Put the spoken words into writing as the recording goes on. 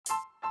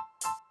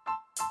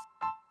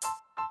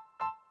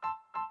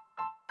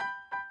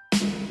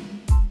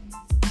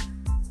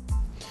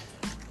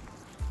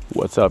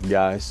What's up,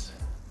 guys?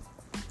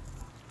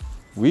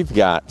 We've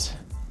got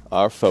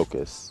our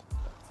focus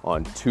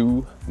on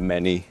too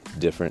many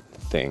different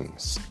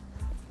things,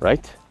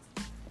 right?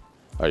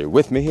 Are you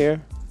with me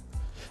here?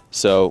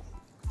 So,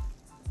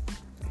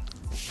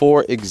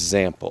 for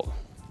example,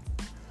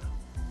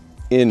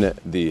 in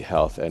the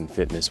health and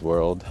fitness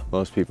world,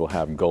 most people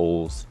have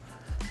goals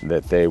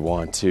that they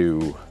want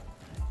to,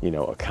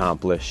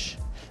 accomplish.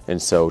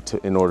 And so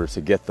in order to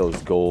get those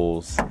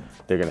goals,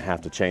 they're going to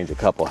have to change a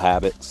couple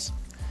habits.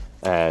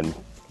 And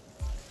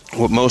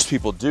what most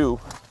people do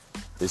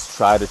is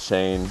try to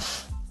change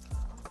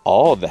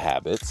all the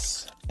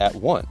habits at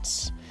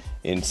once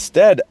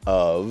instead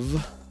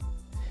of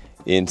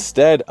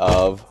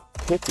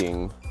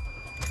picking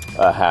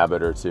a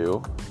habit or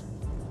two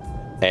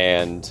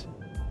and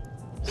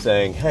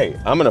saying, hey,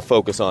 I'm going to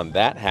focus on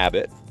that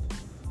habit.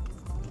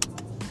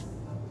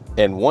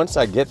 And once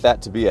I get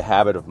that to be a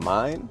habit of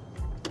mine,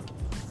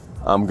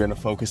 I'm going to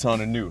focus on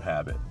a new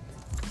habit.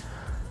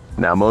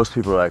 Now, most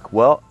people are like,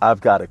 well,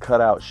 I've got to cut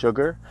out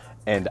sugar,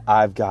 and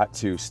I've got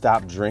to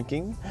stop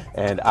drinking,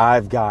 and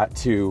I've got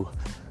to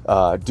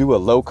do a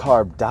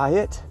low-carb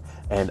diet,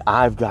 and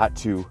I've got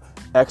to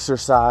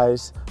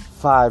exercise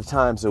 5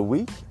 times a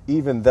week,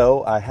 even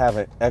though I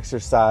haven't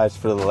exercised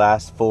for the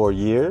last 4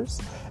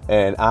 years,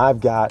 and I've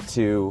got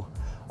to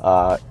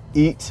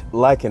eat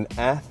like an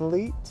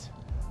athlete,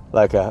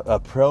 like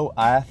a pro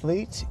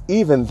athlete,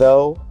 even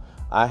though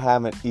I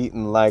haven't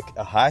eaten like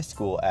a high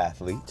school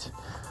athlete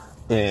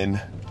in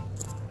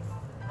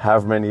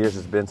however many years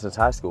it's been since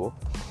high school.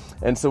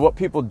 And so what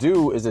people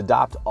do is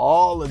adopt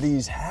all of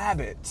these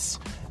habits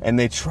and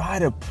they try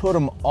to put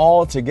them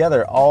all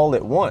together all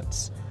at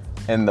once.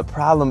 And the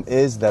problem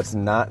is that's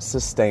not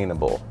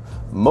sustainable.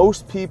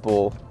 Most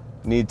people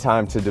need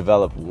time to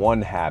develop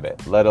one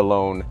habit, let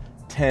alone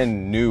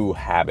 10 new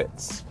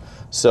habits.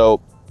 So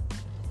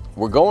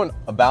we're going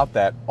about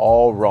that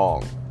all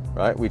wrong,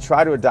 right? We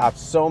try to adopt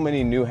so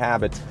many new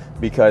habits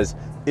because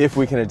if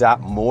we can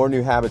adopt more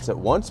new habits at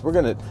once, we're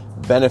going to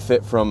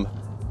benefit from,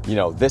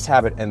 this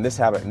habit and this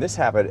habit and this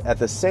habit at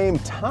the same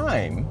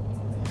time.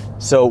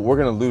 So we're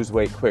going to lose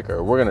weight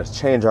quicker. We're going to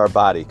change our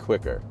body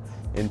quicker.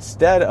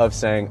 Instead of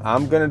saying,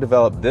 I'm going to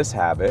develop this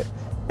habit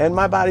and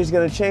my body's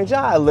going to change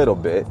a little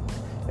bit.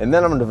 And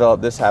then I'm going to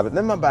develop this habit. And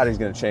then my body's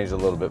going to change a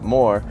little bit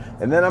more.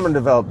 And then I'm going to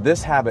develop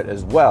this habit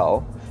as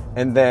well.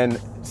 And then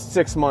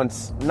 6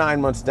 months, 9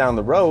 months down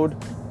the road,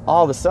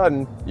 all of a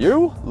sudden,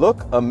 you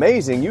look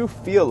amazing, you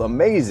feel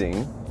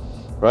amazing,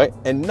 right?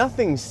 And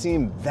nothing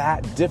seemed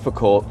that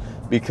difficult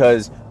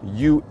because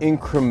you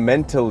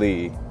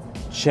incrementally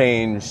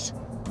changed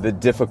the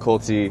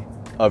difficulty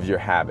of your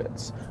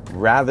habits.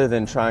 Rather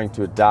than trying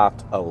to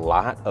adopt a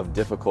lot of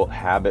difficult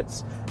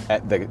habits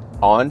at the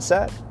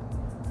onset,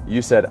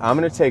 you said, I'm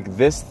going to take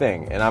this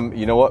thing and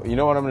you know what I'm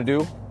going to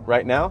do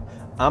right now?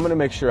 I'm going to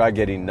make sure I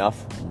get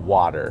enough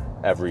water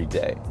every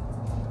day.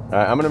 All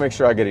right, I'm going to make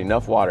sure I get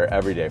enough water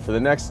every day for the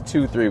next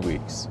 2-3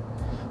 weeks.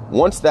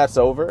 Once that's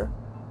over,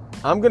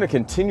 I'm going to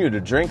continue to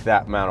drink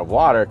that amount of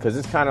water because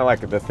it's kind of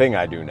like the thing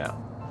I do now.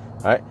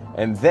 All right.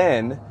 And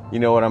then, you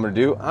know what I'm going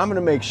to do? I'm going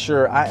to make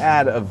sure I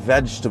add a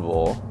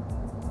vegetable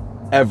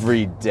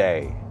every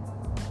day.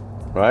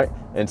 Right.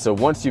 And so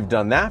once you've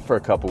done that for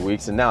a couple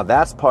weeks and now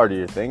that's part of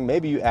your thing,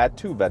 maybe you add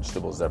 2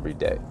 vegetables every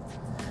day.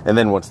 And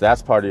then once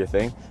that's part of your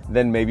thing,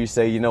 then maybe you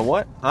say, you know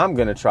what? I'm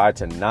going to try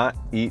to not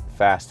eat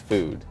fast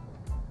food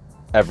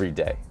every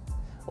day.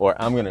 Or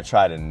I'm going to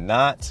try to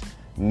not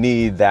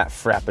need that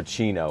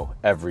Frappuccino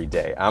every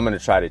day. I'm going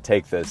to try to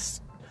take this,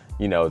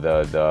 I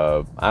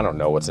don't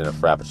know what's in a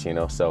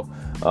Frappuccino. So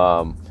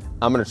I'm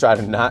going to try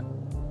to not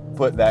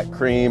put that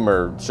cream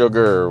or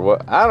sugar or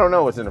what. I don't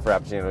know what's in a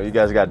Frappuccino. You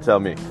guys got to tell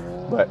me.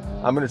 But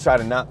I'm going to try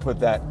to not put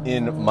that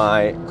in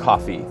my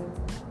coffee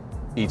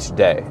each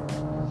day.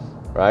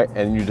 Right?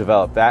 And you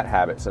develop that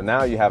habit. So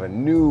now you have a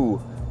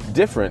new,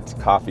 different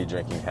coffee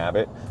drinking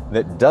habit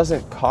that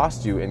doesn't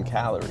cost you in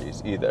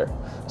calories either.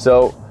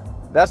 So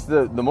that's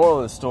the moral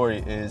of the story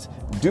is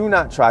do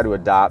not try to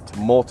adopt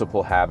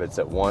multiple habits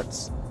at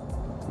once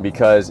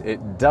because it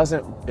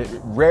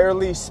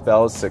rarely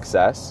spells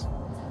success.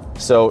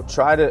 So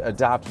try to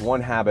adopt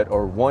one habit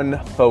or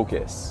one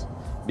focus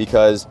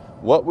because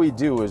what we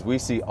do is we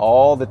see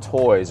all the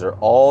toys or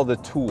all the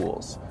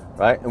tools,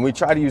 right? And we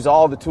try to use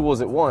all the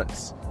tools at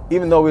once,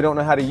 even though we don't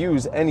know how to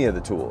use any of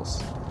the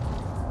tools,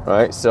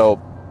 right?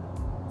 So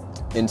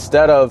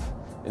instead of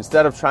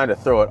trying to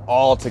throw it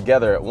all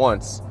together at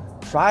once,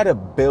 try to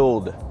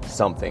build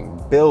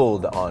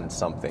on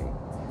something,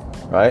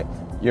 right?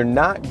 You're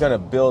not going to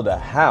build a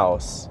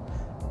house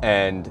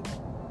and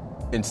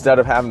instead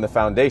of having the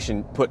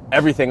foundation, put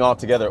everything all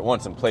together at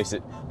once and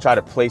try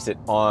to place it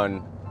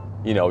on,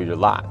 your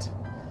lot.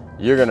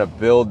 You're going to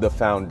build the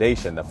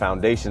foundation. The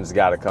foundation's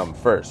got to come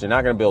first. You're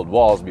not going to build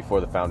walls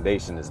before the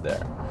foundation is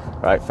there,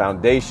 right?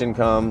 Foundation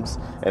comes,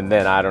 and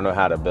then I don't know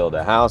how to build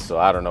a house, so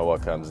I don't know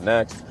what comes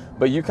next.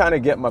 But you kind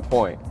of get my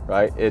point,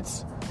 right?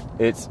 It's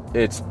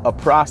a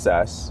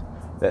process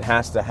that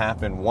has to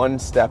happen one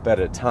step at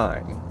a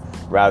time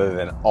rather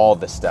than all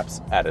the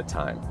steps at a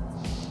time.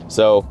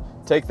 So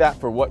take that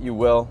for what you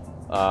will,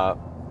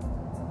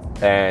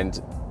 and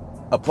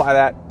apply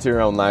that to your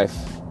own life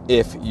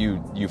if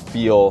you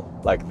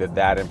feel like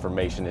that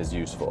information is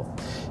useful.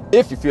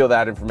 If you feel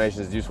that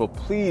information is useful,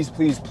 please,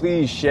 please,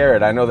 please share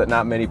it. I know that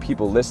not many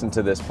people listen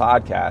to this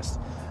podcast,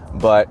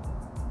 but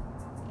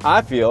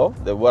I feel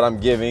that what I'm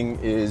giving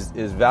is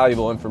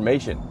valuable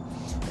information.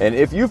 And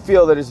if you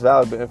feel that it's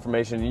valuable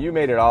information and you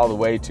made it all the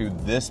way to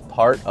this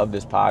part of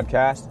this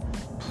podcast,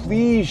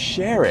 please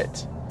share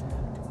it.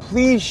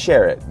 Please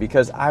share it,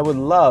 because I would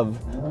love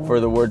for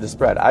the word to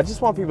spread. I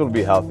just want people to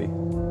be healthy,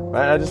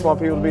 right? I just want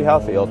people to be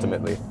healthy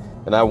ultimately.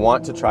 And I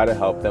want to try to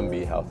help them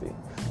be healthy.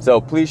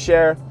 So please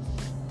share.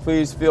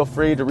 Please feel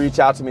free to reach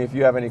out to me if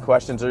you have any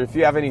questions, or if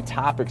you have any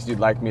topics you'd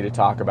like me to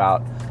talk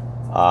about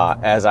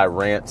as I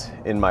rant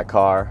in my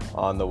car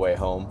on the way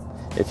home.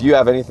 If you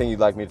have anything you'd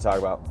like me to talk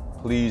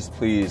about, please,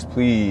 please,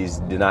 please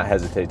do not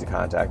hesitate to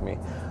contact me.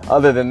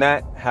 Other than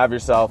that, have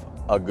yourself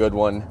a good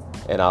one,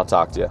 and I'll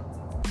talk to you.